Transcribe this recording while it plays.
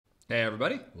Hey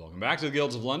everybody, welcome back to the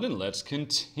Guilds of London. Let's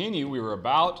continue. We were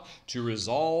about to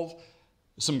resolve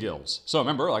some guilds. So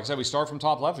remember, like I said, we start from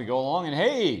top left, we go along, and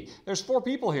hey, there's 4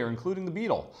 people here, including the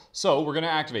Beadle. So we're going to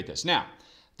activate this. Now,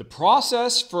 the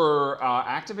process for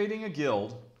activating a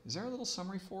guild, is there a little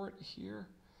summary for it here?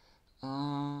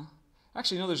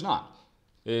 Actually, no, there's not.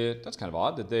 That's kind of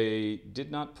odd that they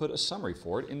did not put a summary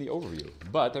for it in the overview.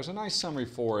 But there's a nice summary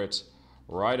for it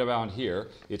right about here.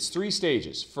 It's 3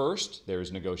 stages. First, there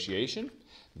is negotiation.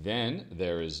 Then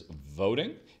there is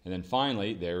voting. And then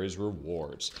finally, there is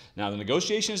rewards. Now, the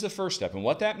negotiation is the first step. And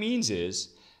what that means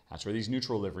is, that's where these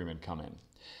neutral liverymen come in.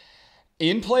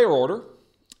 In player order,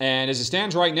 and as it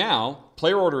stands right now,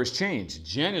 player order has changed.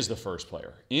 Jen is the first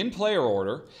player. In player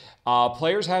order,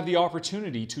 players have the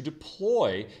opportunity to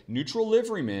deploy neutral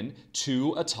liverymen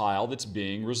to a tile that's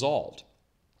being resolved.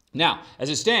 Now, as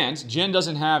it stands, Jen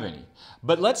doesn't have any.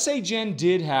 But let's say Jen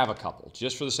did have a couple,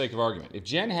 just for the sake of argument. If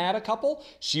Jen had a couple,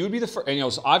 she would be the first.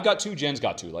 And so I've got 2, Jen's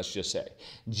got 2, let's just say.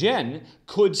 Jen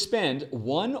could spend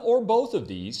 1 or both of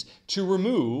these to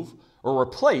remove or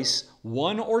replace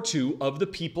 1 or 2 of the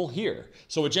people here.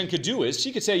 So what Jen could do is,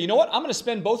 she could say, you know what, I'm going to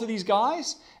spend both of these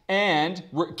guys and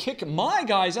kick my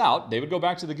guys out. They would go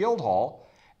back to the guild hall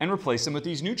and replace them with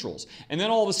these neutrals. And then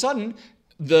all of a sudden,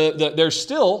 there's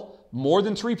still more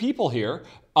than 3 people here,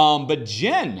 but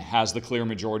Jen has the clear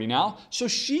majority now, so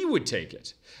she would take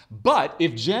it. But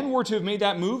if Jen were to have made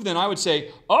that move, then I would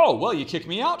say, oh, well, you kick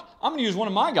me out? I'm going to use one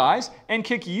of my guys and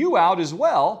kick you out as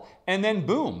well, and then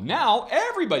boom. Now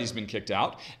everybody's been kicked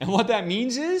out, and what that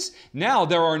means is now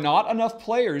there are not enough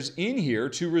players in here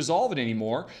to resolve it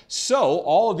anymore, so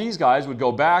all of these guys would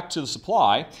go back to the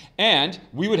supply, and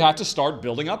we would have to start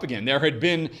building up again. There had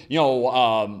been,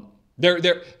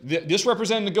 this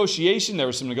represented negotiation. There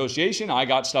was some negotiation. I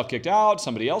got stuff kicked out.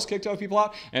 Somebody else kicked other people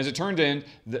out. And as it turned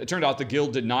out, the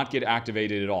guild did not get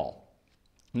activated at all.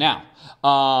 Now,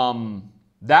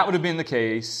 that would have been the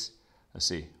case. Let's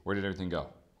see. Where did everything go?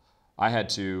 I had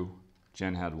 2.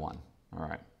 Jen had 1. All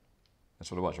right.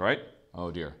 That's what it was, right? Oh,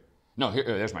 dear. No, here,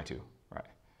 there's my 2. All right.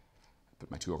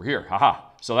 Put my 2 over here. Haha.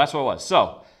 So that's what it was.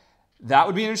 So that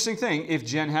would be an interesting thing if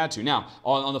Jen had to. Now,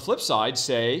 on the flip side,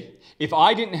 say, if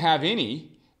I didn't have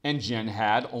any and Jen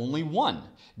had only 1,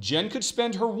 Jen could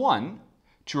spend her 1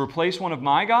 to replace one of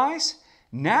my guys.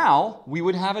 Now we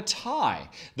would have a tie.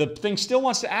 The thing still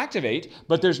wants to activate,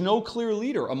 but there's no clear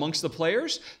leader amongst the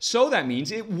players, so that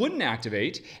means it wouldn't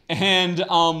activate, and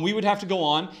we would have to go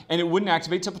on, and it wouldn't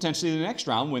activate till potentially the next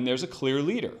round when there's a clear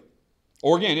leader.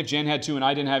 Or again, if Jen had 2 and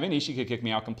I didn't have any, she could kick me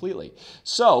out completely.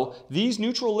 So these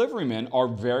neutral liverymen are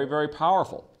very, very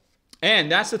powerful.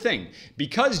 And that's the thing.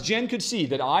 Because Jen could see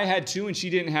that I had 2 and she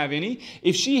didn't have any,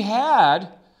 if she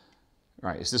had,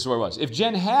 right, this is where it was. If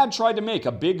Jen had tried to make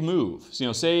a big move,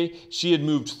 say she had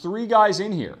moved 3 guys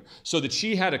in here so that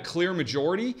she had a clear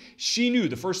majority, she knew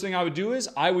the first thing I would do is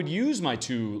I would use my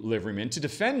 2 liverymen to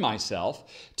defend myself,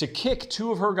 to kick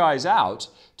 2 of her guys out,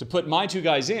 to put my 2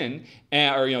 guys in,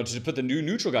 to put the new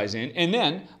neutral guys in, and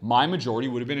then my majority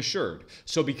would have been assured.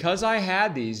 So because I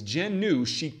had these, Jen knew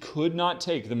she could not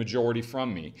take the majority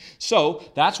from me. So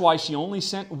that's why she only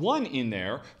sent 1 in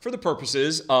there for the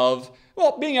purposes of,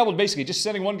 well, being able to basically just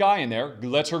sending 1 guy in there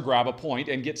lets her grab a point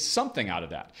and get something out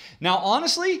of that. Now,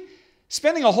 honestly,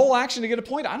 spending a whole action to get a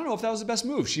point, I don't know if that was the best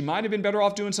move. She might have been better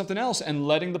off doing something else and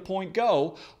letting the point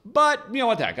go, but you know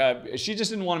what the heck, she just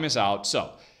didn't want to miss out.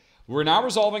 So we're now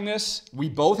resolving this. We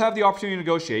both have the opportunity to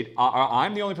negotiate.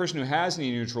 I'm the only person who has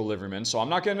any neutral liverymen, so I'm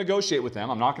not going to negotiate with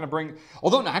them. I'm not going to bring,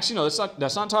 although actually no,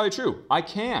 that's not entirely true. I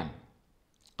can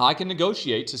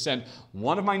negotiate to send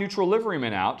one of my neutral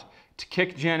liverymen out to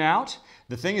kick Jen out.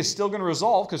 The thing is still going to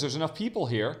resolve because there's enough people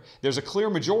here. There's a clear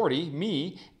majority,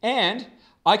 me, and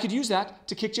I could use that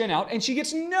to kick Jen out, and she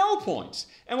gets no points.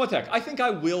 And what the heck, I think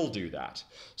I will do that.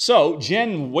 So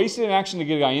Jen wasted an action to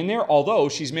get a guy in there, although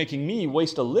she's making me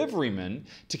waste a liveryman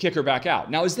to kick her back out.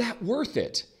 Now, is that worth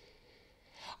it?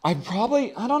 I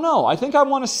don't know. I think I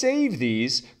want to save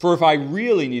these for if I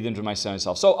really need them to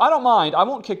myself. So I don't mind. I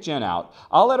won't kick Jen out.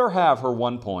 I'll let her have her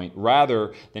 1 point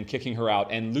rather than kicking her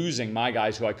out and losing my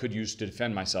guys who I could use to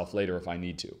defend myself later if I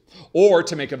need to. Or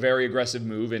to make a very aggressive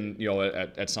move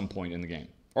at some point in the game.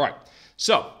 All right.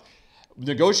 So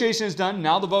negotiation is done.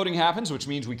 Now the voting happens, which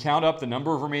means we count up the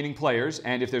number of remaining players.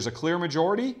 And if there's a clear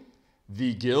majority,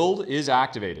 the guild is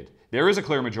activated. There is a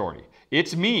clear majority.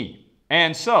 It's me.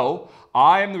 And so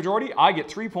I am the majority. I get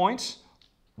 3 points.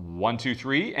 1, 2,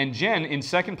 3. And Jen in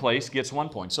second place gets 1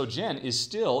 point. So Jen is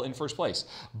still in first place.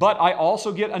 But I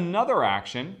also get another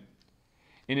action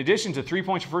in addition to 3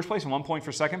 points for first place and 1 point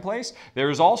for second place, there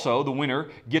is also the winner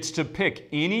gets to pick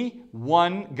any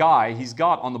one guy he's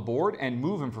got on the board and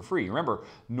move him for free. Remember,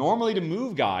 normally to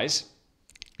move guys,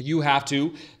 you have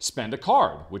to spend a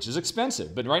card, which is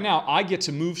expensive. But right now, I get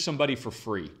to move somebody for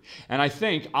free. And I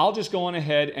think I'll just go on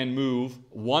ahead and move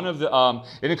one of the,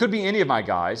 and it could be any of my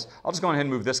guys. I'll just go on ahead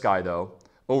and move this guy, though,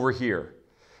 over here.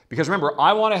 Because remember,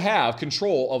 I want to have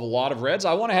control of a lot of reds.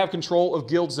 I want to have control of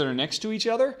guilds that are next to each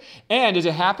other. And as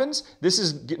it happens, this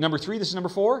is number 3, this is number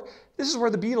 4. This is where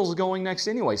the Beadle is going next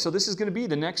anyway. So this is going to be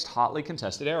the next hotly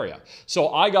contested area.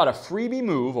 So I got a freebie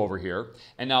move over here.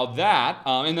 And now that,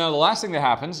 and now the last thing that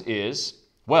happens is,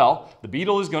 well, the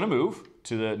Beadle is going to move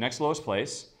to the next lowest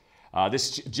place.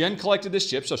 Jen collected this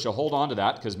chip, so she'll hold on to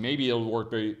that because maybe it'll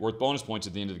be worth bonus points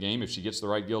at the end of the game if she gets the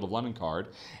right Guild of London card.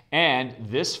 And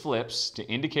this flips to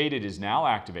indicate it is now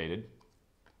activated.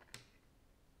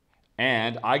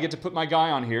 And I get to put my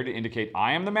guy on here to indicate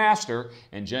I am the master,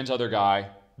 and Jen's other guy,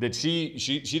 that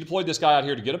she deployed this guy out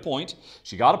here to get a point.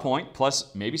 She got a point,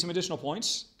 plus maybe some additional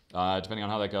points, depending on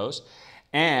how that goes.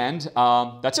 And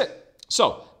that's it.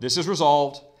 So this is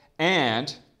resolved,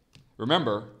 and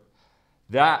remember,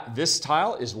 that this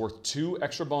tile is worth 2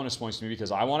 extra bonus points to me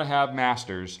because I want to have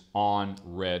masters on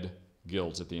red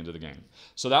guilds at the end of the game.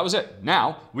 So that was it.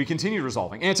 Now we continue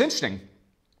resolving. And it's interesting.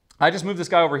 I just moved this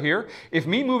guy over here. If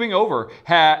me moving over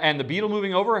and the Beadle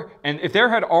moving over, and if there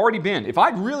had already been, if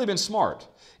I'd really been smart,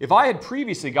 if I had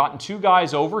previously gotten 2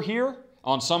 guys over here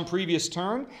on some previous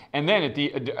turn, and then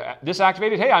at this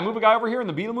activated, hey, I move a guy over here and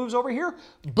the Beadle moves over here,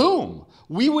 boom,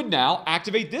 we would now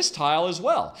activate this tile as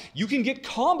well. You can get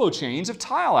combo chains of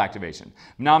tile activation.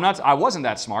 Now, I wasn't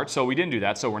that smart, so we didn't do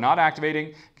that, so we're not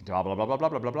activating, blah, blah, blah, blah, blah,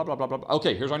 blah, blah, blah, blah, blah.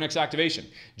 Okay, here's our next activation.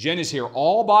 Jen is here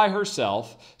all by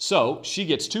herself, so she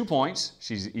gets 2 points,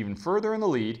 she's even further in the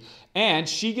lead, and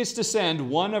she gets to send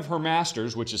one of her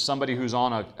masters, which is somebody who's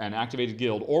on an activated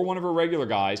guild, or one of her regular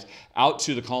guys, out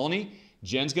to the colony.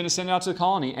 Jen's going to send it out to the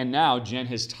colony, and now Jen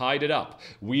has tied it up.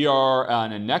 We are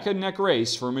in a neck-and-neck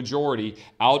race for majority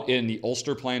out in the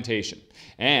Ulster Plantation.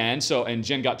 And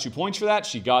Jen got 2 points for that.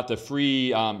 She got the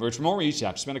free, which normally you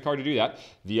have to spend a card to do that.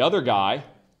 The other guy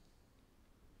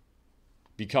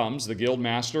becomes the guild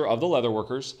master of the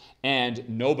leatherworkers, and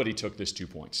nobody took this 2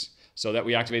 points. So that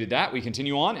we activated that, we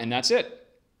continue on, and that's it.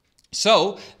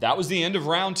 So that was the end of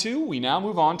round 2. We now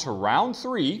move on to round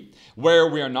 3, where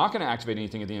we are not going to activate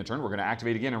anything at the end of the turn. We're going to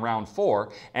activate again in round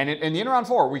 4. And in the end of round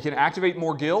 4, we can activate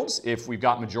more guilds if we've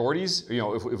got majorities,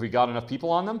 if we've got enough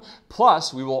people on them.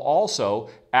 Plus, we will also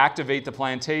activate the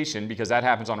plantation because that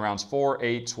happens on rounds 4,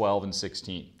 8, 12, and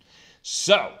 16.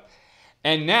 So,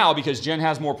 and now because Jen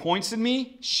has more points than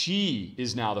me, she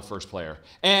is now the first player.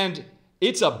 And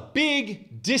it's a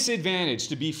big disadvantage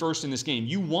to be first in this game.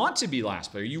 You want to be last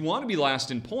player. You want to be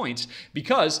last in points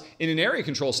because in an area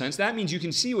control sense, that means you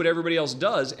can see what everybody else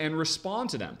does and respond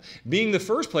to them. Being the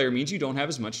first player means you don't have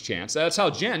as much chance. That's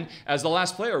how Jen, as the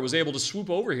last player, was able to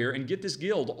swoop over here and get this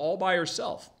guild all by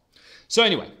herself. So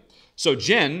anyway, so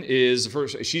Jen is the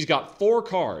first. She's got 4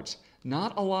 cards.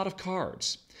 Not a lot of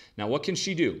cards. Now what can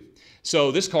she do?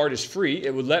 So this card is free.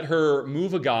 It would let her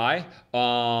move a guy.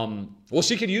 Well,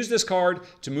 she could use this card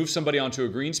to move somebody onto a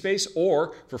green space,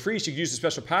 or for free, she could use the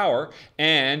special power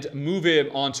and move him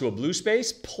onto a blue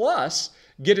space, plus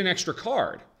get an extra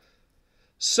card.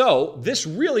 So this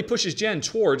really pushes Jen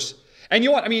towards, and you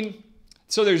know what, I mean,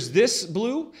 so there's this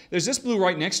blue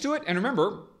right next to it, and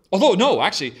remember, although, no,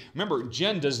 actually, remember,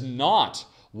 Jen does not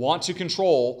want to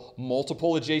control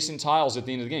multiple adjacent tiles at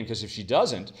the end of the game, because if she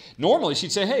doesn't, normally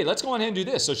she'd say, hey, let's go ahead and do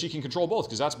this so she can control both,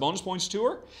 because that's bonus points to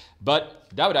her, but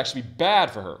that would actually be bad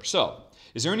for her. So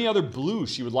is there any other blue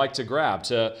she would like to grab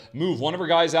to move one of her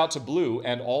guys out to blue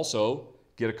and also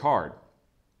get a card?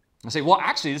 I say, well,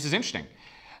 actually, this is interesting.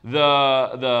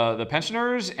 The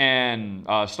pensioners and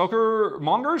stoker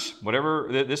mongers, whatever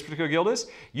this particular guild is,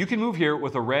 you can move here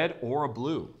with a red or a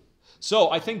blue.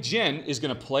 So I think Jen is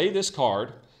going to play this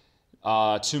card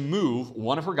to move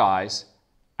one of her guys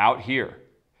out here.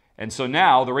 And so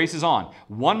now the race is on.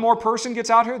 One more person gets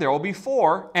out here, there will be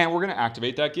 4, and we're going to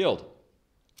activate that guild.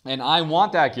 And I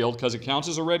want that guild because it counts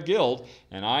as a red guild,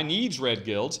 and I need red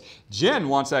guilds. Jen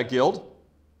wants that guild.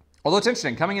 Although it's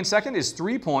interesting, coming in second is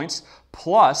 3 points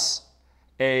plus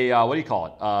a, what do you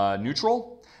call it,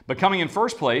 neutral. But coming in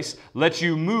first place lets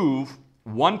you move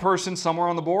one person somewhere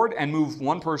on the board and move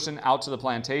one person out to the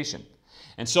plantation.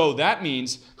 And so that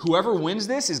means whoever wins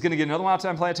this is going to get another one out to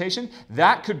the plantation.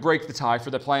 That could break the tie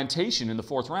for the plantation in the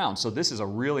 4th round. So this is a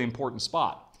really important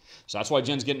spot. So that's why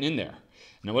Jen's getting in there.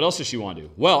 Now, what else does she want to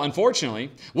do? Well,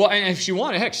 unfortunately, and if she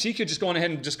wanted, heck, she could just go on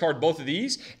ahead and discard both of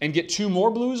these and get 2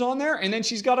 more blues on there, and then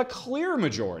she's got a clear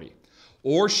majority.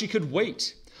 Or she could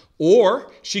wait.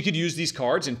 Or she could use these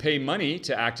cards and pay money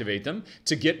to activate them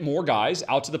to get more guys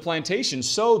out to the plantation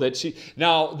so that she...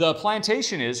 Now, the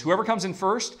plantation is whoever comes in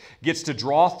first gets to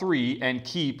draw 3 and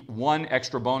keep 1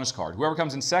 extra bonus card. Whoever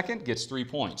comes in second gets 3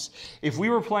 points. If we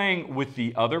were playing with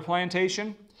the other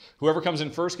plantation, whoever comes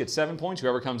in first gets 7 points.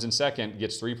 Whoever comes in second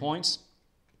gets 3 points.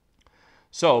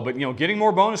 So, but, getting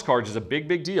more bonus cards is a big,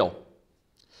 big deal.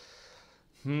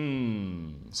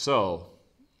 So...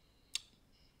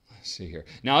 Let's see here.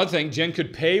 Now, other thing, Jen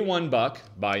could pay $1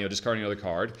 by discarding another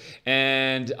card,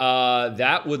 and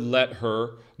that would let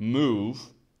her move.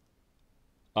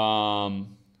 How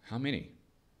many?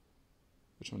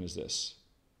 Which one is this?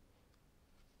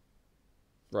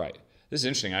 Right. This is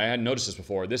interesting. I hadn't noticed this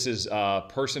before. This is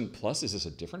person plus. Is this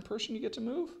a different person you get to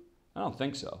move? I don't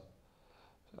think so.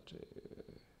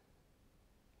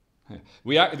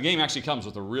 The game actually comes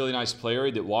with a really nice player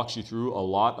aid that walks you through a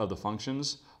lot of the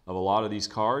functions of a lot of these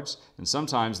cards, and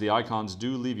sometimes the icons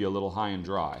do leave you a little high and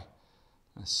dry.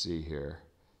 Let's see here.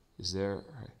 Is there, all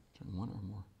right, turn 1 or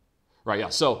more? Right, yeah,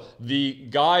 so the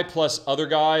guy plus other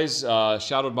guys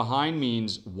shadowed behind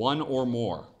means 1 or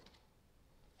more.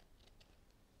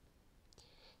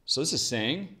 So this is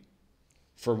saying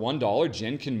for $1,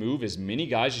 Jen can move as many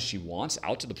guys as she wants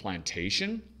out to the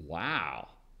plantation? Wow.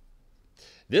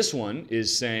 This one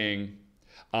is saying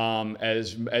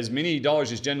as many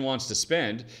dollars as Jen wants to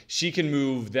spend, she can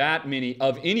move that many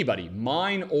of anybody,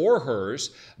 mine or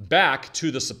hers, back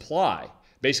to the supply.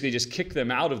 Basically just kick them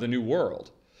out of the new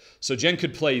world. So Jen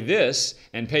could play this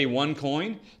and pay 1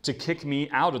 coin to kick me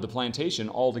out of the plantation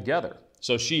altogether.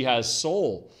 So she has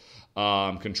sole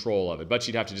control of it, but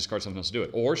she'd have to discard something else to do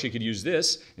it. Or she could use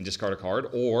this and discard a card,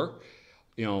 or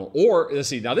let's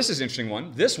see, now this is an interesting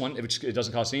one. This one, which it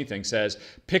doesn't cost anything, says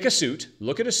pick a suit,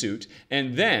 look at a suit,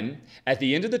 and then at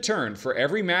the end of the turn, for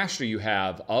every master you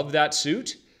have of that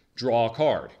suit, draw a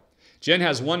card. Jen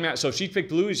has 1 master, so if she picked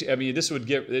blue, I mean,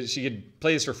 she could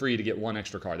play this for free to get 1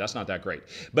 extra card. That's not that great.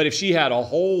 But if she had a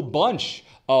whole bunch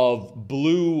of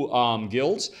blue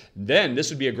guilds, then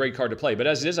this would be a great card to play. But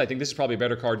as it is, I think this is probably a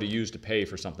better card to use to pay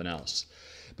for something else.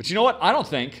 But you know what? I don't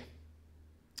think...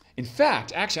 In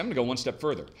fact, actually, I'm going to go 1 step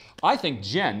further. I think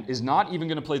Jen is not even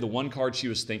going to play the 1 card she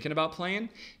was thinking about playing.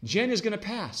 Jen is going to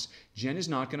pass. Jen is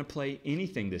not going to play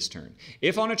anything this turn.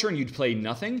 If on a turn you'd play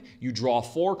nothing, you draw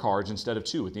 4 cards instead of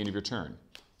 2 at the end of your turn.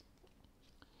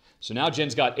 So now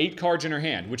Jen's got 8 cards in her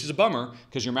hand, which is a bummer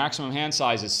because your maximum hand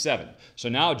size is 7. So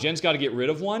now Jen's got to get rid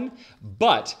of 1,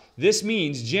 but this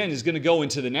means Jen is going to go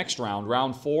into the next round,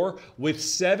 round 4, with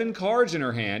 7 cards in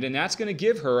her hand, and that's going to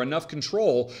give her enough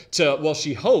control to, well,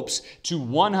 she hopes to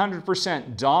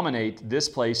 100% dominate this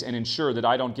place and ensure that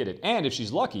I don't get it. And if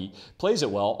she's lucky, plays it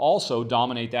well, also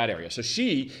dominate that area. So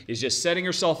she is just setting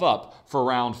herself up for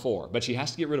round 4, but she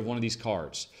has to get rid of 1 of these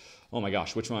cards. Oh my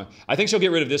gosh, which one? I think she'll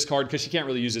get rid of this card because she can't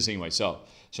really use this anyway. So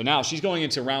now she's going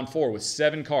into round 4 with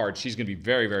 7 cards. She's going to be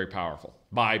very, very powerful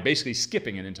by basically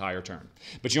skipping an entire turn.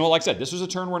 But you know what, like I said, this was a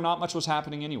turn where not much was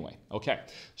happening anyway. Okay,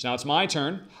 so now it's my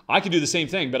turn. I could do the same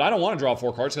thing, but I don't want to draw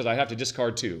 4 cards because I have to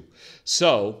discard 2.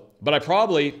 So, but I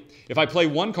probably, if I play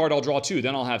 1 card, I'll draw 2.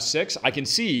 Then I'll have 6. I can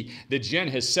see that Jen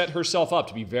has set herself up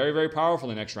to be very, very powerful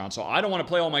in the next round. So I don't want to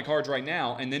play all my cards right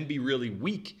now and then be really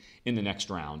weak in the next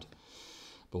round.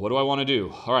 But what do I want to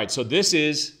do? All right, so this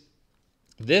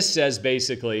says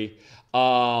basically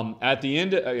at the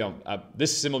end,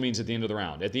 this symbol means at the end of the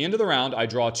round. At the end of the round, I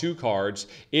draw 2 cards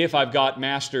if I've got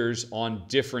masters on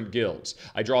different guilds.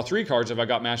 I draw 3 cards if I've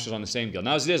got masters on the same guild.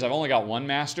 Now as it is, I've only got 1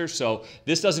 master, so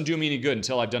this doesn't do me any good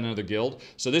until I've done another guild.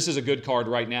 So this is a good card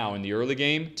right now in the early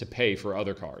game to pay for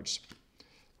other cards.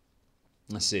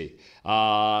 Let's see.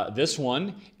 This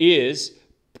one is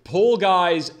pull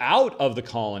guys out of the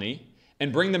colony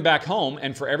and bring them back home,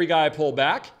 and for every guy I pull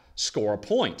back, score a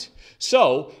point.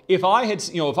 So if I had,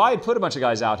 put a bunch of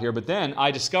guys out here, but then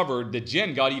I discovered that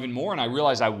Jen got even more and I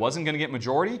realized I wasn't going to get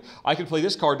majority, I could play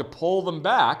this card to pull them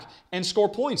back and score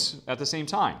points at the same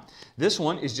time. This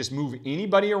one is just move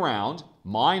anybody around,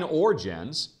 mine or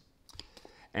Jen's.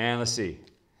 And let's see.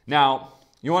 Now,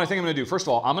 you know what I think I'm going to do? First of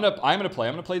all, I'm going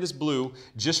to play this blue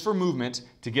just for movement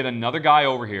to get another guy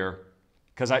over here,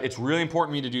 because it's really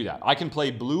important for me to do that. I can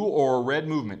play blue or red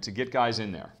movement to get guys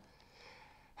in there.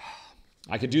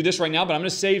 I could do this right now, but I'm going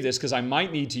to save this because I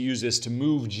might need to use this to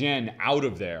move Jen out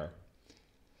of there.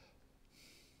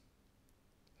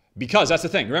 Because that's the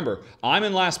thing. Remember, I'm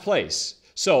in last place.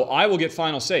 So I will get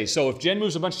final say. So if Jen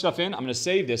moves a bunch of stuff in, I'm going to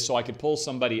save this so I could pull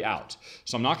somebody out.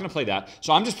 So I'm not going to play that.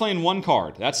 So I'm just playing one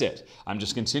card. That's it. I'm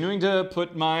just continuing to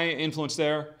put my influence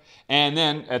there. And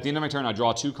then at the end of my turn, I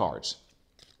draw 2 cards.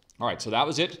 All right, so that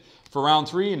was it for round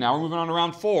 3. And now we're moving on to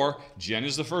round 4. Jen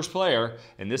is the first player.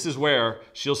 And this is where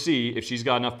she'll see if she's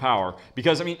got enough power.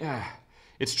 Because, I mean,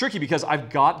 it's tricky because I've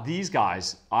got these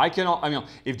guys.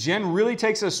 If Jen really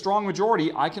takes a strong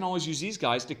majority, I can always use these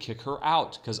guys to kick her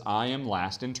out because I am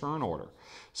last in turn order.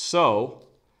 So,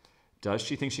 does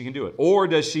she think she can do it? Or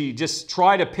does she just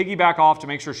try to piggyback off to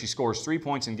make sure she scores 3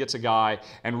 points and gets a guy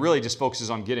and really just focuses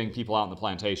on getting people out in the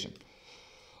plantation?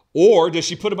 Or does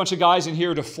she put a bunch of guys in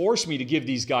here to force me to give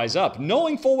these guys up,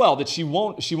 knowing full well that she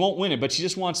won't win it, but she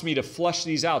just wants me to flush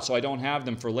these out so I don't have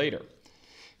them for later?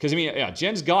 Because, I mean, yeah,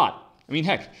 Jen's got... I mean,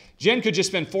 heck, Jen could just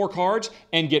spend 4 cards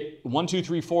and get 1, 2,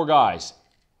 3, 4 guys.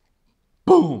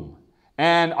 Boom.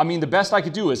 And, I mean, the best I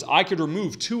could do is I could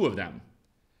remove 2 of them.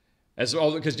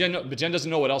 Because Jen doesn't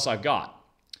know what else I've got.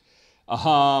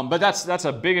 But that's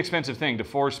a big expensive thing to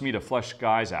force me to flush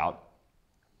guys out.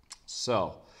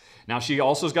 So, now she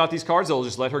also has got these cards. They'll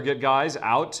just let her get guys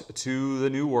out to the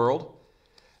new world.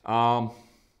 Also,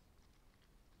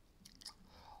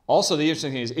 the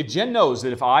interesting thing is, if Jen knows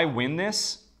that if I win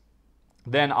this,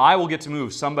 then I will get to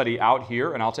move somebody out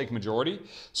here, and I'll take a majority.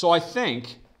 So I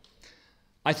think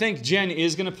Jen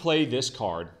is going to play this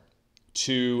card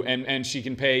to, and she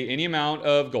can pay any amount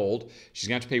of gold. She's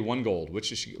going to have to pay 1 gold.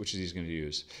 Which is these going to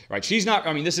use? Right? She's not.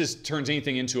 I mean, this turns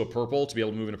anything into a purple to be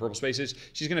able to move into purple spaces.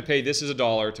 She's going to pay this as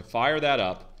 $1 to fire that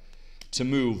up to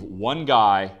move 1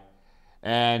 guy.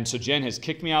 And so Jen has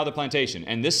kicked me out of the plantation.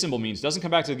 And this symbol means doesn't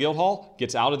come back to the guild hall,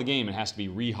 gets out of the game, and has to be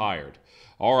rehired.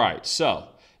 All right. So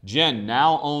Jen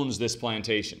now owns this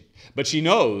plantation. But she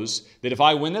knows that if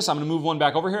I win this, I'm going to move 1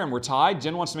 back over here and we're tied.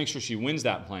 Jen wants to make sure she wins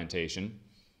that plantation.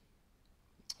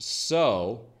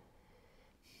 So,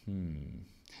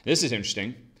 this is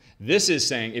interesting. This is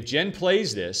saying if Jen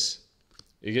plays this,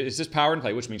 it's this power in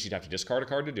play, which means she'd have to discard a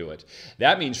card to do it.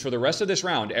 That means for the rest of this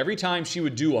round, every time she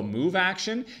would do a move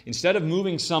action, instead of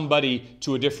moving somebody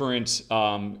to a different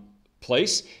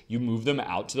place, you move them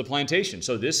out to the plantation.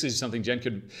 So this is something Jen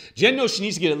knows she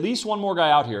needs to get at least 1 more guy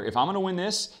out here. If I'm going to win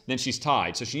this, then she's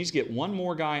tied. So she needs to get 1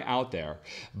 more guy out there.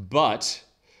 But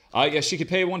I guess she could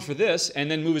pay 1 for this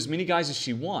and then move as many guys as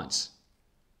she wants.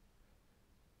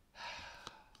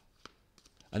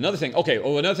 Another thing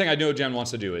I know Jen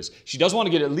wants to do is she does want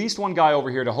to get at least 1 guy over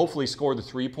here to hopefully score the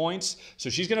 3 points. So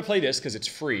she's going to play this because it's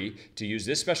free to use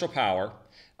this special power,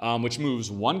 which moves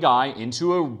 1 guy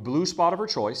into a blue spot of her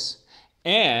choice.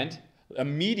 And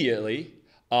immediately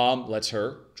lets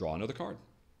her draw another card.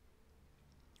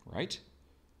 Right?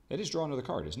 That is draw another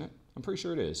card, isn't it? I'm pretty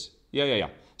sure it is. Yeah.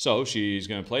 So she's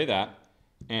going to play that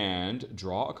and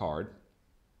draw a card.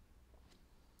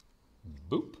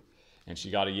 Boop. And she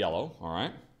got a yellow, all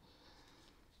right?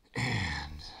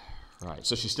 And, right,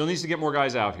 so she still needs to get more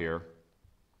guys out here.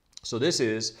 So this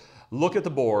is, look at the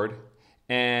board,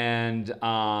 and,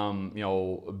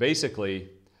 basically,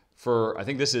 I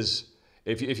think this is,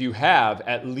 if you have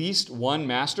at least 1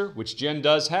 master, which Jen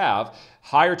does have,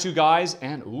 hire 2 guys,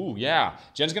 and, ooh, yeah,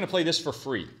 Jen's going to play this for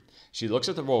free. She looks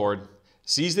at the board,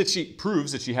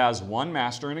 proves that she has 1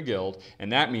 master in a guild,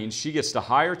 and that means she gets to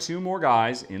hire 2 more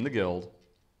guys in the guild.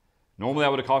 Normally,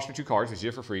 that would have cost her 2 cards, but she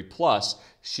did it for free. Plus,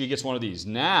 she gets 1 of these.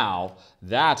 Now,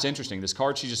 that's interesting. This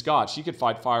card she just got, she could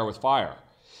fight fire with fire.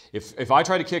 If I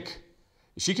try to kick,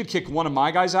 she could kick 1 of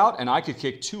my guys out, and I could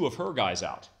kick 2 of her guys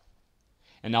out.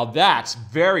 And now that's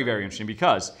very, very interesting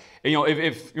because,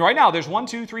 if right now there's 1,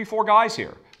 2, 3, 4 guys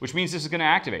here, which means this is going to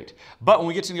activate. But when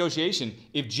we get to negotiation,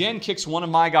 if Jen kicks 1 of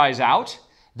my guys out,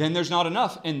 then there's not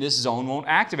enough, and this zone won't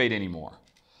activate anymore.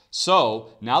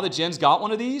 So now that Jen's got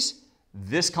 1 of these,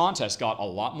 this contest got a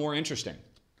lot more interesting.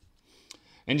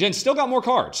 And Jen still got more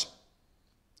cards.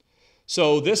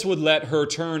 So this would let her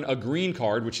turn a green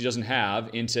card, which she doesn't have,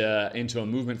 into a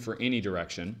movement for any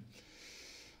direction.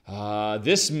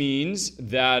 This means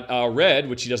that red,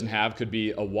 which she doesn't have, could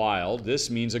be a wild. This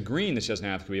means a green that she doesn't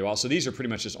have could be a wild. So these are pretty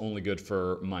much just only good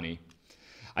for money.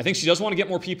 I think she does want to get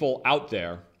more people out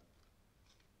there.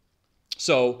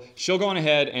 So she'll go on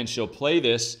ahead and she'll play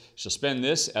this. She'll spend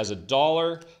this as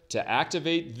 $1 to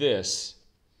activate this.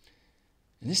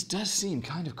 And this does seem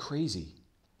kind of crazy.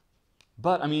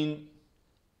 But, I mean,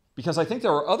 because I think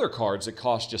there are other cards that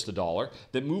cost just $1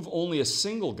 that move only a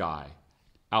single guy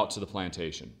out to the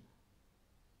plantation.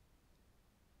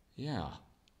 Yeah.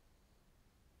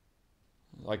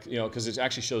 Like, because it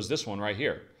actually shows this one right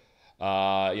here.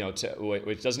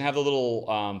 which doesn't have the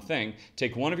little thing,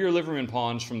 take one of your liveryman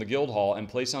pawns from the guild hall and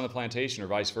place it on the plantation or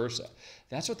vice versa.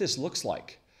 That's what this looks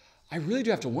like. I really do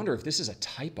have to wonder if this is a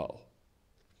typo.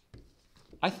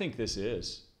 I think this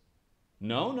is.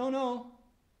 No, no, no.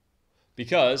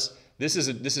 Because this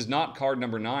is not card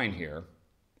number 9 here.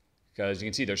 Because you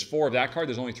can see there's 4 of that card,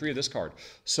 there's only 3 of this card.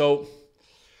 So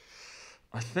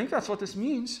I think that's what this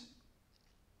means.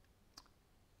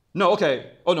 No,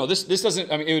 okay. Oh no, this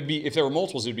doesn't, I mean, it would be, if there were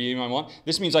multiples, it would be one.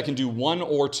 This means I can do 1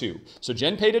 or 2. So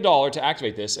Jen paid $1 to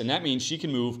activate this, and that means she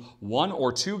can move 1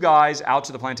 or 2 guys out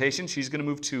to the plantation. She's going to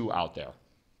move 2 out there.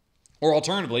 Or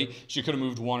alternatively, she could have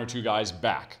moved 1 or 2 guys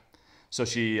back. So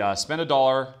she spent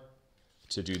 $1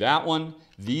 to do that one.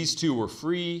 These 2 were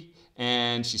free,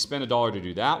 and she spent $1 to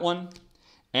do that one.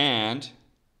 And,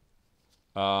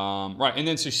 right, and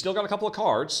then so she's still got a couple of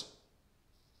cards.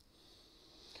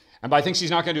 But I think she's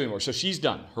not going to do anymore. So she's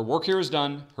done. Her work here is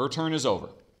done. Her turn is over.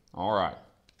 All right.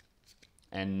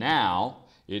 And now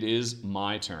it is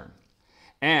my turn.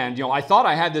 And, I thought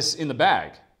I had this in the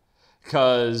bag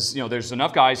because, there's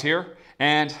enough guys here.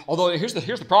 And although here's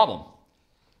the problem.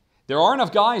 There are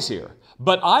enough guys here.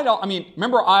 But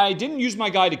remember, I didn't use my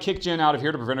guy to kick Jen out of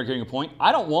here to prevent her getting a point.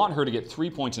 I don't want her to get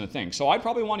 3 points in a thing. So I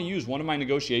probably want to use one of my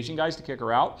negotiation guys to kick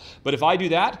her out. But if I do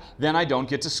that, then I don't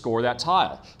get to score that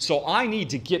tile. So I need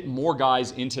to get more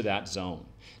guys into that zone.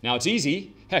 Now it's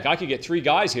easy. Heck, I could get 3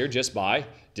 guys here just by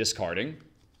discarding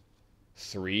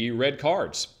 3 red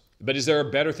cards. But is there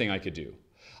a better thing I could do?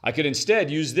 I could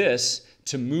instead use this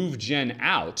to move Jen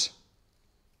out.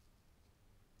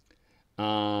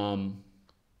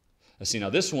 Let's see,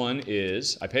 now this one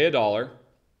is, I pay $1,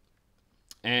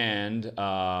 and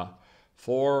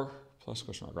 4 plus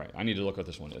question mark, right. I need to look what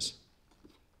this one is.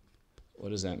 What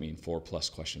does that mean, 4 plus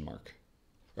question mark?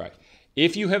 Right.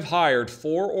 If you have hired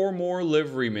 4 or more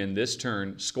liverymen this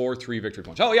turn, score 3 victory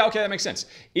points. Oh, yeah, okay, that makes sense.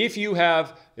 If you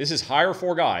have, this is hire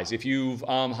 4 guys. If you've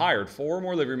hired 4 or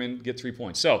more liverymen, get 3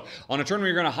 points. So on a turn where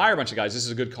you're going to hire a bunch of guys, this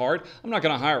is a good card. I'm not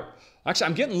going to hire... Actually,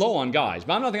 I'm getting low on guys,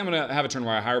 but I don't think I'm going to have a turn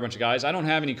where I hire a bunch of guys. I don't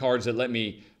have any cards that let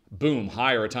me, boom,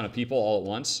 hire a ton of people all at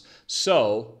once.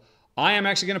 So I am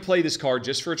actually going to play this card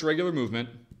just for its regular movement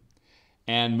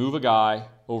and move a guy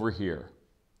over here.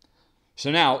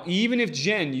 So now, even if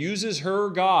Jen uses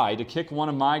her guy to kick one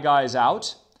of my guys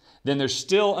out, then there's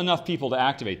still enough people to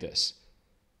activate this.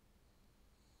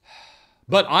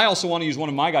 But I also want to use one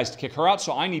of my guys to kick her out,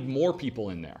 so I need more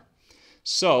people in there.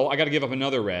 So I got to give up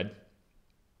another red.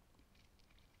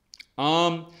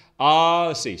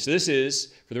 Let's see. So this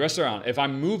is, for the rest of the round, if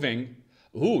I'm moving,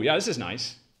 ooh, yeah, this is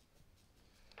nice.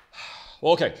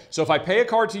 Well, okay, so if I pay a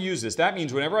card to use this, that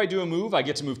means whenever I do a move, I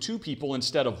get to move 2 people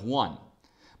instead of 1.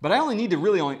 But I only need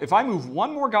to if I move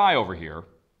 1 more guy over here,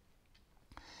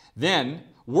 then,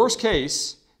 worst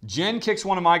case, Jen kicks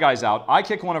one of my guys out, I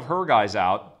kick one of her guys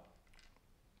out,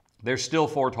 there's still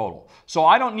 4 total. So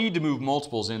I don't need to move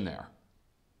multiples in there.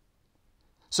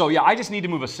 So yeah, I just need to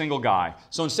move a single guy.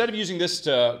 So instead of using this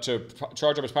to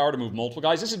charge up its power to move multiple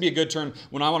guys, this would be a good turn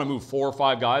when I want to move 4 or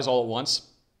 5 guys all at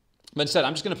once. But instead,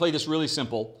 I'm just going to play this really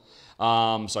simple. So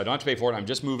I don't have to pay for it. I'm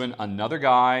just moving another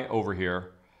guy over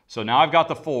here. So now I've got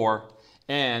the 4,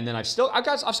 and then I've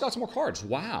got some more cards.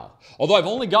 Wow. Although I've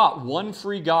only got 1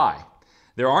 free guy.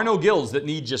 There are no guilds that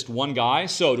need just 1 guy.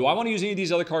 So do I want to use any of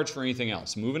these other cards for anything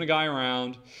else? Moving a guy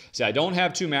around. See, I don't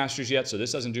have 2 masters yet, so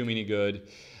this doesn't do me any good.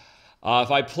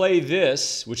 If I play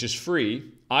this, which is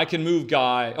free, I can move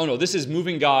guy... Oh, no, this is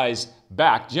moving guys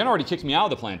back. Jen already kicked me out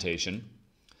of the plantation.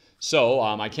 So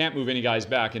I can't move any guys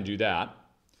back and do that.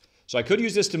 So I could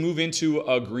use this to move into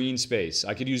a green space.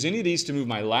 I could use any of these to move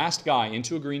my last guy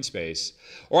into a green space.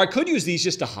 Or I could use these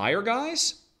just to hire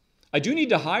guys. I do need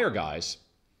to hire guys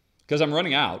because I'm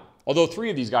running out. Although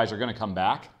 3 of these guys are going to come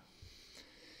back.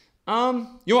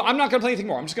 I'm not going to play anything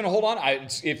more. I'm just going to hold on.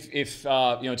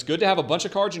 It's good to have a bunch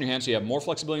of cards in your hand so you have more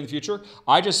flexibility in the future.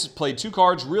 I just played 2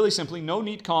 cards really simply, no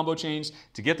neat combo chains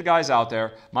to get the guys out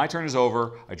there. My turn is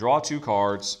over. I draw 2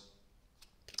 cards.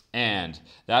 And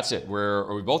that's it.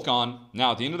 We've both gone.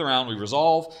 Now at the end of the round, we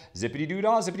resolve.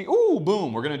 Zippity-doo-dah, zippity. Ooh,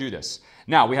 boom. We're going to do this.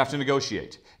 Now we have to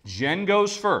negotiate. Jen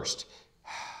goes first.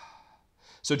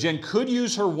 So Jen could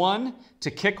use her 1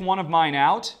 to kick one of mine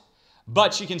out.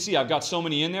 But she can see I've got so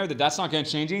many in there that that's not going to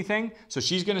change anything. So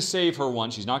she's going to save her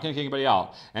 1. She's not going to kick anybody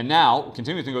out. And now,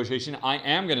 continuing with negotiation, I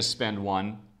am going to spend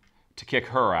 1 to kick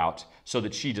her out so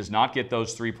that she does not get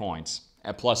those 3 points,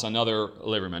 plus another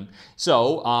liveryman.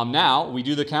 So now we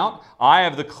do the count. I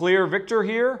have the clear victor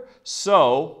here.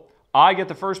 So I get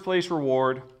the first place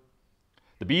reward.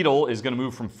 The Beadle is going to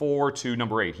move from 4 to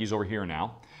number 8. He's over here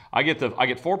now. I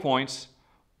get 4 points.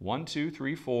 1, 2,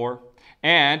 3, 4.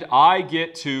 and I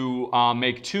get to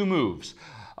make 2 moves.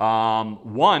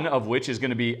 One of which is going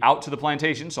to be out to the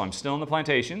plantation, so I'm still in the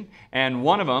plantation, and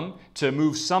one of them to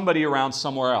move somebody around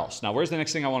somewhere else. Now, where's the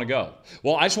next thing I want to go?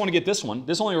 Well, I just want to get this one.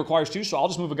 This only requires 2, so I'll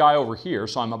just move a guy over here.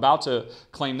 So I'm about to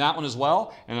claim that one as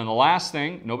well. And then the last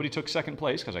thing, nobody took second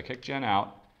place because I kicked Jen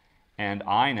out, and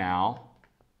I now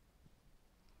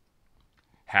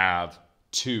have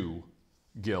 2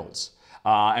 guilds.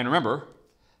 And remember,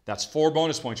 that's 4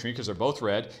 bonus points for me because they're both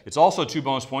red. It's also 2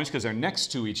 bonus points because they're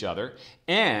next to each other.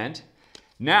 And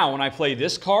now when I play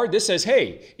this card, this says,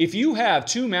 hey, if you have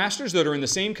 2 masters that are in the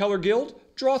same color guild,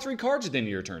 draw 3 cards at the end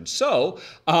of your turn. So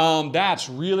that's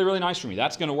really, really nice for me.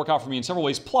 That's going to work out for me in several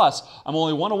ways. Plus, I'm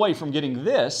only 1 away from getting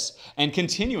this and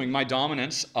continuing my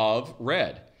dominance of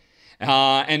red.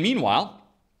 And meanwhile,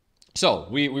 so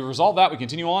we resolve that. We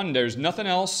continue on. There's nothing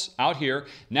else out here.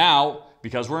 Now,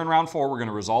 because we're in round 4, we're going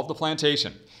to resolve the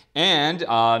plantation. And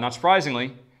not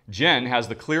surprisingly, Jen has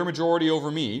the clear majority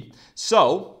over me.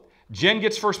 So Jen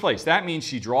gets first place. That means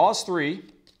she draws 3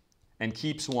 and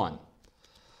keeps 1.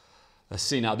 Let's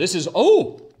see. Now this is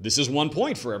 1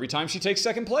 point for every time she takes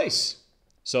second place.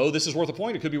 So this is worth a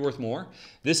point. It could be worth more.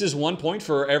 This is 1 point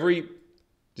for every...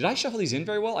 Did I shuffle these in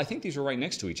very well? I think these were right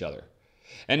next to each other.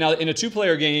 And now in a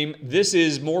 2-player game, this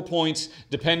is more points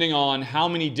depending on how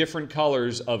many different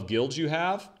colors of guilds you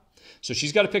have. So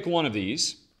she's got to pick one of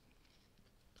these.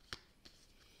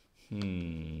 You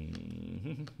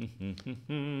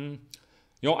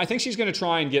know, I think she's going to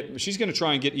try and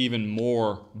get even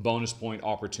more bonus point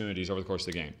opportunities over the course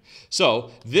of the game.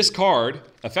 So this card,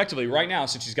 effectively right now,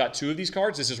 since she's got 2 of these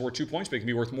cards, this is worth 2 points, but it can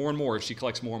be worth more and more if she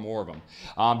collects more and more of them.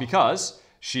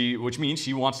 Which means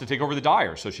she wants to take over the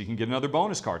dyer, so she can get another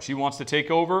bonus card. She wants to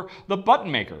take over the button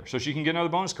maker, so she can get another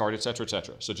bonus card, etc.,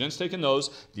 etc. So Jen's taking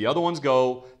those. The other ones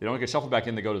go, they don't get shuffled back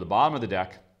in, they go to the bottom of the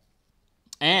deck.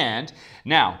 And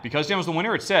now, because Jen was the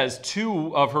winner, it says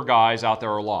 2 of her guys out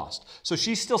there are lost. So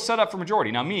she's still set up for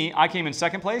majority. Now me, I came in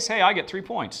second place. Hey, I get 3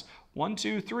 points. 1,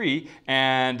 2, 3.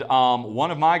 And one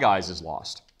of my guys is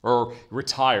lost. Or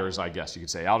retires, I guess you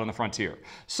could say, out on the frontier.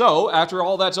 So after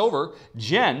all that's over,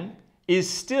 Jen is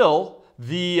still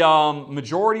the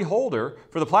majority holder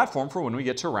for the platform for when we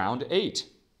get to round 8.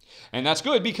 And that's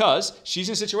good because she's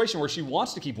in a situation where she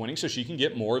wants to keep winning so she can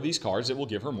get more of these cards that will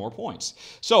give her more points.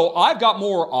 So I've got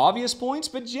more obvious points,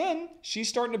 but Jen, she's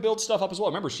starting to build stuff up as well.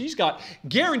 Remember, she's got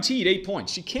guaranteed 8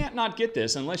 points. She can't not get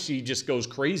this unless she just goes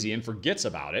crazy and forgets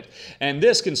about it. And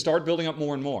this can start building up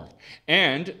more and more.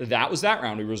 And that was that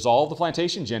round. We resolved the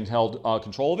plantation. Jen held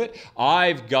control of it.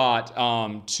 I've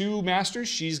got 2 masters.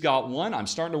 She's got 1. I'm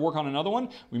starting to work on another one.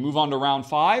 We move on to round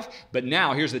 5. But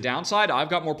now here's the downside. I've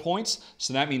got more points,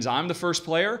 so that means I'm the first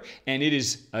player, and it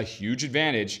is a huge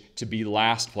advantage to be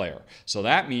last player. So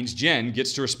that means Jen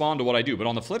gets to respond to what I do. But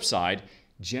on the flip side,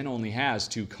 Jen only has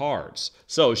 2 cards.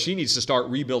 So she needs to start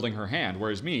rebuilding her hand,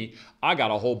 whereas me, I got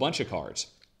a whole bunch of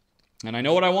cards. And I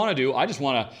know what I want to do. I just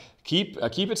want to keep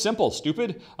it simple,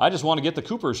 stupid. I just want to get the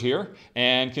Coopers here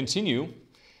and continue.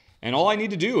 And all I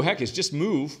need to do, heck, is just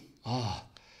move.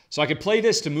 So I could play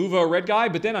this to move a red guy,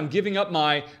 but then I'm giving up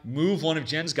my move one of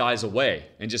Jen's guys away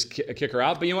and just kick her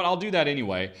out. But you know what? I'll do that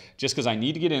anyway, just because I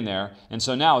need to get in there. And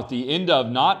so now at the end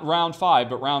of not round 5,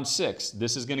 but round 6,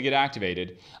 this is going to get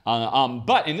activated. And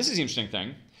this is the interesting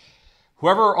thing.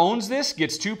 Whoever owns this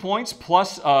gets 2 points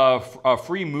plus a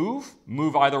free move.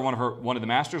 Move either one of the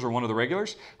masters or one of the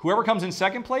regulars. Whoever comes in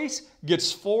second place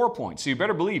gets 4 points. So you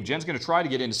better believe Jen's going to try to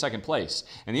get into second place.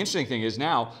 And the interesting thing is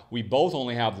now we both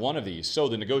only have 1 of these. So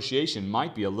the negotiation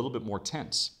might be a little bit more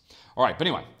tense. All right, but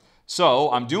anyway.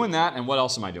 So I'm doing that, and what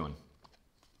else am I doing?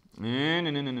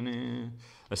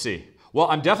 Let's see. Well,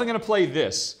 I'm definitely going to play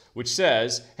this, which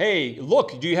says, hey,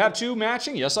 look, do you have 2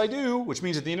 matching? Yes, I do, which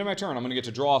means at the end of my turn, I'm going to get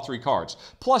to draw 3 cards.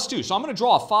 Plus 2, so I'm going to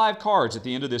draw 5 cards at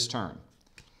the end of this turn.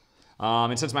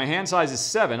 And since my hand size is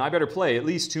 7, I better play at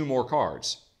least 2 more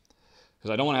cards,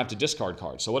 because I don't want to have to discard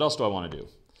cards. So what else do I want to do?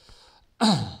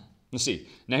 Let's see.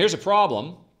 Now, here's a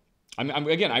problem.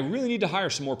 Again, I really need to hire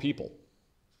some more people.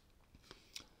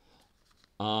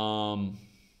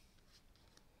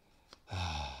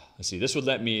 Let's see, this would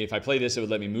let me, if I play this, it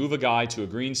would let me move a guy to a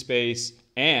green space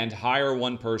and hire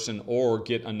 1 person or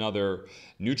get another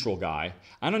neutral guy.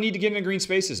 I don't need to get into green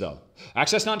spaces, though.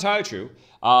 Actually, that's not entirely true.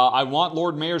 I want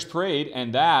Lord Mayor's Parade,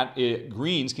 and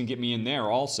greens can get me in there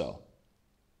also.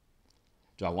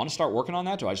 Do I want to start working on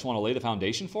that? Do I just want to lay the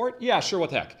foundation for it? Yeah, sure,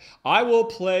 what the heck. I will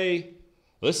play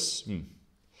this. This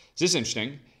is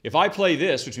interesting. If I play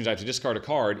this, which means I have to discard a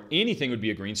card, anything would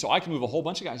be a green, so I can move a whole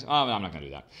bunch of guys. I'm not going to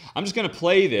do that. I'm just going to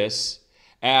play this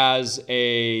as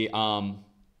a...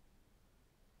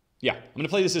 Yeah, I'm going to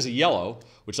play this as a yellow,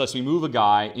 which lets me move a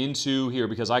guy into here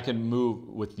because I can move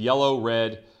with yellow,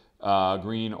 red,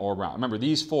 green, or brown. Remember,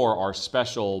 these 4 are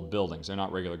special buildings. They're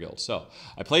not regular guilds. So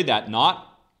I played that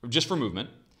not just for movement.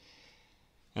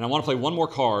 And I want to play one more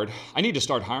card. I need to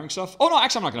start hiring stuff. Oh, no,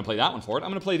 actually, I'm not going to play that one for it.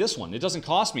 I'm going to play this one. It doesn't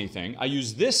cost me anything. I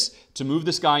use this to move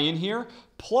this guy in here.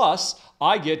 Plus,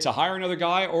 I get to hire another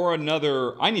guy or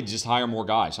another. I need to just hire more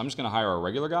guys. So I'm just going to hire a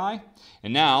regular guy.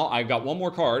 And now I've got one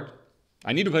more card.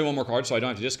 I need to play one more card so I don't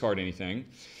have to discard anything.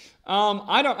 I'm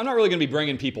not really going to be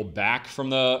bringing people back from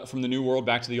the new world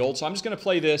back to the old. So I'm just going to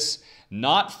play this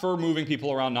not for moving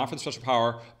people around, not for the special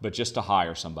power, but just to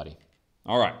hire somebody.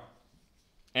 All right.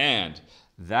 And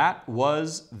that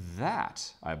was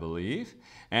that, I believe.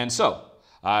 And so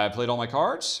I played all my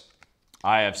cards.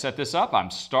 I have set this up. I'm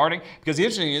starting. Because the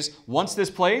interesting thing is, once this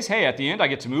plays, hey, at the end I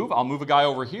get to move. I'll move a guy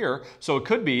over here. So it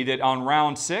could be that on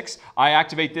round 6, I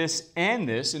activate this and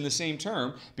this in the same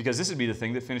turn, because this would be the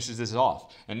thing that finishes this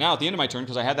off. And now at the end of my turn,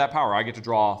 because I had that power, I get to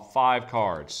draw 5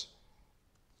 cards.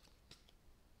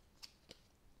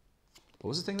 What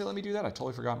was the thing that let me do that? I've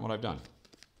totally forgotten what I've done.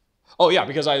 Oh, yeah,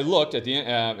 because I looked at the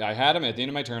end, I had him at the end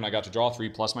of my turn. I got to draw 3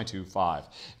 plus my 2, 5.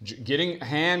 Getting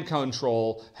hand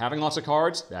control, having lots of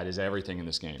cards, that is everything in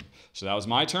this game. So that was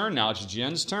my turn. Now it's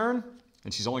Jen's turn,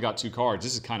 and she's only got 2 cards.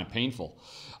 This is kind of painful.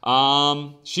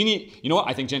 You know what?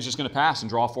 I think Jen's just going to pass and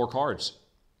draw 4 cards,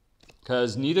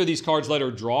 because neither of these cards let her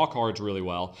draw cards really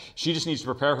well. She just needs to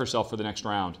prepare herself for the next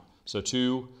round. So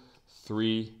 2,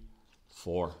 3,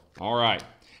 4. All right.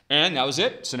 And that was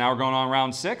it. So now we're going on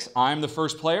round 6. I'm the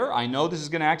first player. I know this is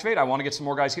going to activate. I want to get some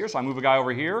more guys here, so I move a guy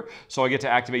over here. So I get to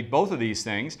activate both of these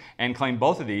things and claim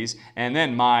both of these. And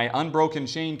then my unbroken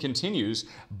chain continues.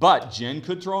 But Jen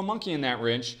could throw a monkey in that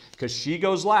wrench because she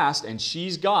goes last and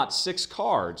she's got 6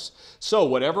 cards. So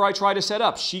whatever I try to set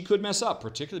up, she could mess up,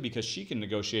 particularly because she can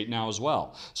negotiate now as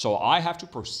well. So I have to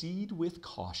proceed with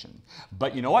caution.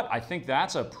 But you know what? I think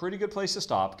that's a pretty good place to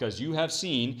stop, because you have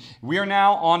seen we are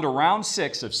now on to round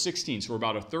 6 of 16, so we're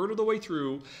about a third of the way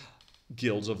through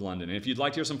Guilds of London. And if you'd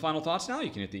like to hear some final thoughts now,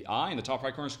 you can hit the I in the top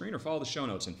right corner of the screen or follow the show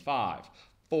notes in 5,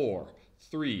 4,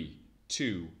 3,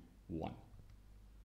 2, 1.